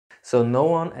So no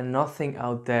one and nothing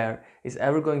out there is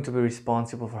ever going to be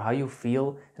responsible for how you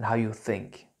feel and how you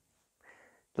think.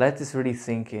 Let this really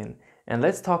sink in, and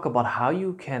let's talk about how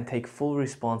you can take full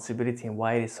responsibility and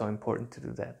why it is so important to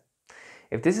do that.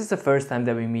 If this is the first time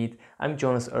that we meet, I'm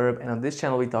Jonas, and on this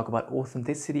channel we talk about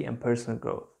authenticity and personal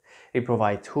growth. We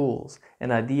provide tools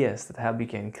and ideas that help you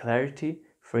gain clarity,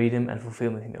 freedom and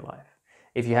fulfillment in your life.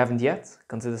 If you haven't yet,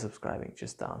 consider subscribing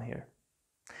just down here.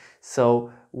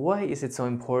 So why is it so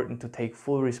important to take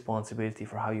full responsibility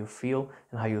for how you feel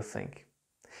and how you think?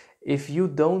 If you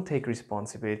don't take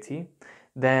responsibility,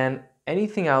 then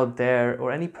anything out there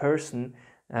or any person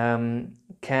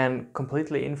can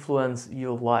completely influence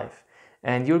your life,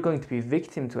 and you're going to be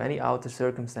victim to any outer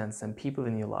circumstance and people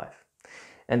in your life.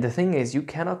 And the thing is, you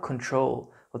cannot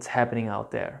control what's happening out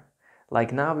there.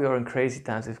 Like now we are in crazy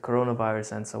times with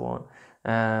coronavirus and so on.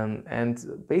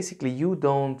 And basically you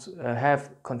don't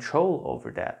have control over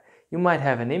that. You might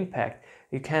have an impact,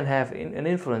 you can have an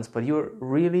influence, but you're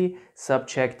really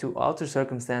subject to outer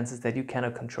circumstances that you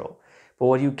cannot control. But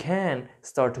what you can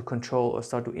start to control or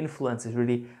start to influence is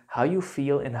really how you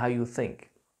feel and how you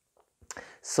think.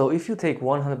 So if you take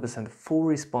 100% full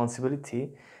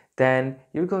responsibility, then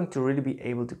you're going to really be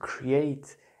able to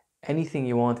create anything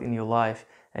you want in your life,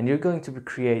 and you're going to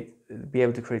be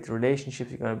able to create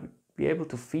relationships. You're going to be able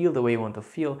to feel the way you want to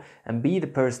feel and be the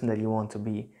person that you want to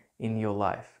be in your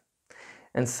life.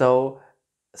 And so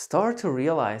start to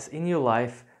realize in your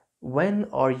life, when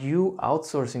are you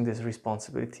outsourcing this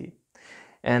responsibility?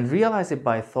 And realize it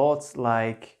by thoughts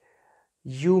like,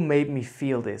 you made me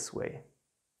feel this way,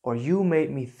 or you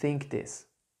made me think this,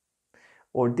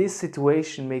 or this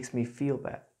situation makes me feel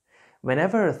bad.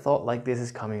 Whenever a thought like this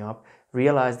is coming up,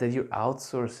 realize that you're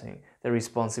outsourcing the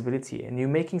responsibility and you're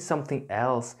making something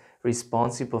else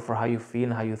responsible for how you feel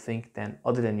and how you think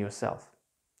other than yourself.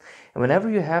 And whenever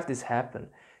you have this happen,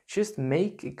 just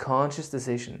make a conscious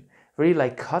decision. Really,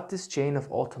 like, cut this chain of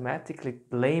automatically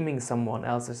blaming someone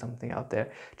else or something out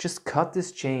there. Just cut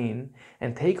this chain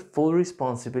and take full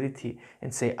responsibility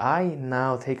and say, I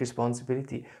now take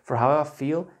responsibility for how I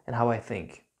feel and how I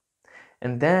think.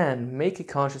 And then make a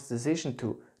conscious decision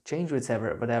to change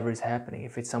whatever is happening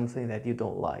if it's something that you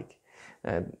don't like.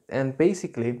 And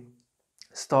basically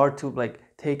start to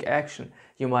take action.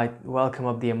 You might welcome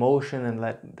up the emotion and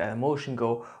let that emotion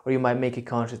go, or you might make a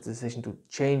conscious decision to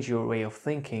change your way of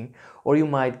thinking, or you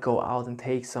might go out and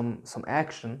take some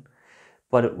action.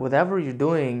 But whatever you're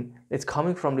doing, it's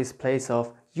coming from this place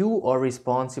of you are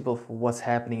responsible for what's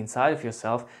happening inside of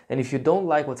yourself. And if you don't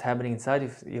like what's happening inside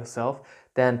of yourself,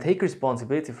 then take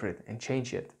responsibility for it and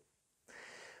change it.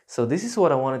 So this is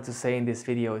what I wanted to say in this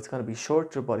video. It's going to be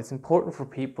shorter, but it's important for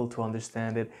people to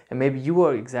understand it. And maybe you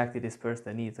are exactly this person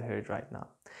that needs to hear it right now.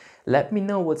 Let me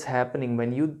know what's happening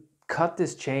when you cut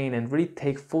this chain and really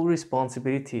take full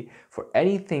responsibility for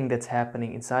anything that's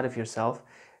happening inside of yourself.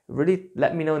 Really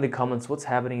let me know in the comments what's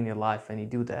happening in your life when you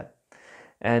do that.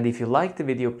 And if you liked the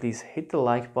video, please hit the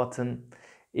like button.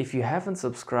 If you haven't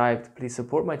subscribed, please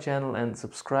support my channel and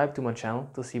subscribe to my channel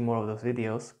to see more of those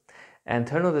videos. And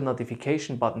turn on the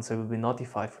notification button so you'll be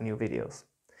notified for new videos.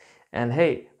 And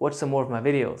hey, watch some more of my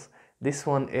videos. This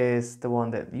one is the one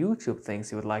that YouTube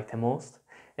thinks you would like the most.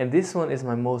 And this one is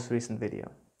my most recent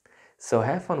video. So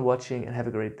have fun watching and have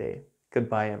a great day.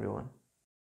 Goodbye everyone.